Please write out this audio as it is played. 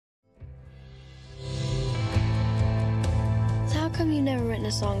come you never written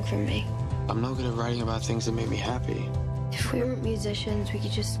a song for me? I'm no good at writing about things that make me happy. If we weren't musicians, we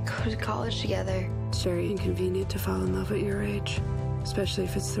could just go to college together. It's very inconvenient to fall in love at your age, especially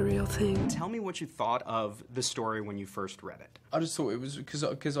if it's the real thing. Tell me what you thought of the story when you first read it. I just thought it was,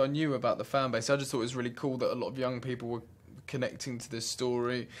 because I knew about the fan base, I just thought it was really cool that a lot of young people were connecting to this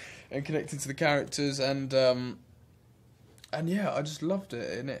story and connecting to the characters, and yeah, I just loved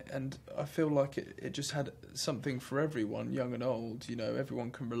it in it, and I feel like it just had something for everyone, young and old. You know,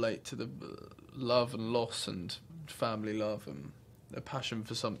 everyone can relate to the love and loss and family love and a passion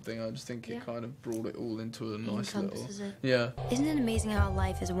for something. I just think it kind of brought it all into a nice little... It. Yeah. Isn't it amazing how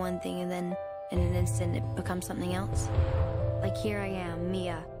life is one thing and then in an instant it becomes something else? Like here I am,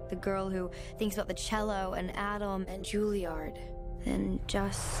 Mia, the girl who thinks about the cello and Adam and Juilliard. And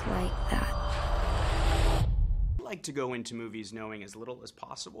just like that. I like to go into movies knowing as little as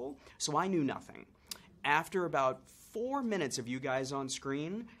possible, so I knew nothing. After about 4 minutes of you guys on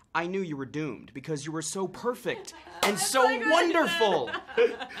screen, I knew you were doomed because you were so perfect and so wonderful.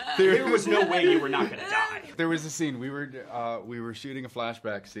 There was no way you were not going to die. There was a scene, we were shooting a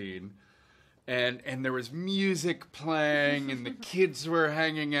flashback scene, and there was music playing, and the kids were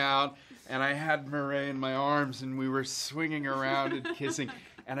hanging out, and I had Murray in my arms, and we were swinging around and kissing,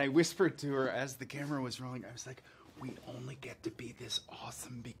 and I whispered to her as the camera was rolling, I was like, we only get to be this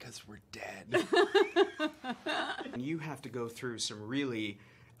awesome because we're dead. And you have to go through some really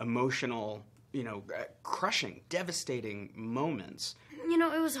emotional, you know, crushing, devastating moments. You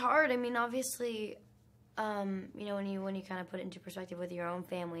know, it was hard. I mean, obviously, you know, when you kind of put it into perspective with your own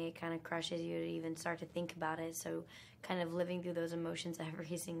family, it kind of crushes you to even start to think about it. So kind of living through those emotions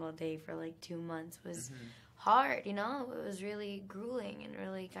every single day for like 2 months was hard, you know? It was really grueling and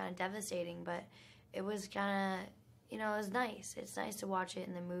really kind of devastating, but it was kind of, you know, it was nice. It's nice to watch it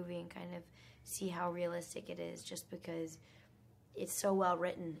in the movie and kind of see how realistic it is just because it's so well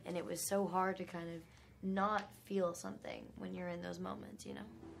written and it was so hard to kind of not feel something when you're in those moments, you know?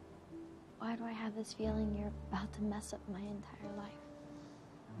 Why do I have this feeling you're about to mess up my entire life?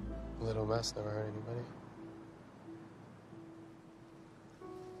 A little mess never hurt anybody.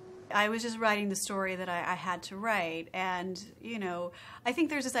 I was just writing the story that I had to write, and, you know, I think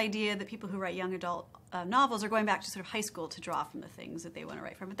there's this idea that people who write young adult novels are going back to sort of high school to draw from the things that they want to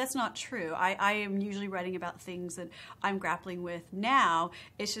write from, but that's not true. I am usually writing about things that I'm grappling with now.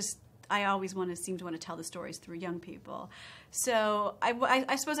 It's just I always seem to want to tell the stories through young people. So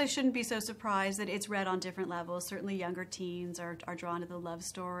I suppose I shouldn't be so surprised that it's read on different levels. Certainly younger teens are drawn to the love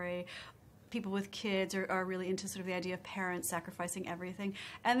story. People with kids are really into sort of the idea of parents sacrificing everything.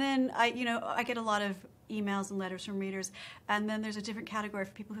 And then I get a lot of emails and letters from readers, and then there's a different category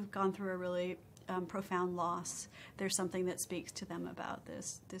for people who've gone through a really profound loss. There's something that speaks to them about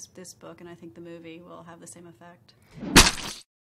this book, and I think the movie will have the same effect.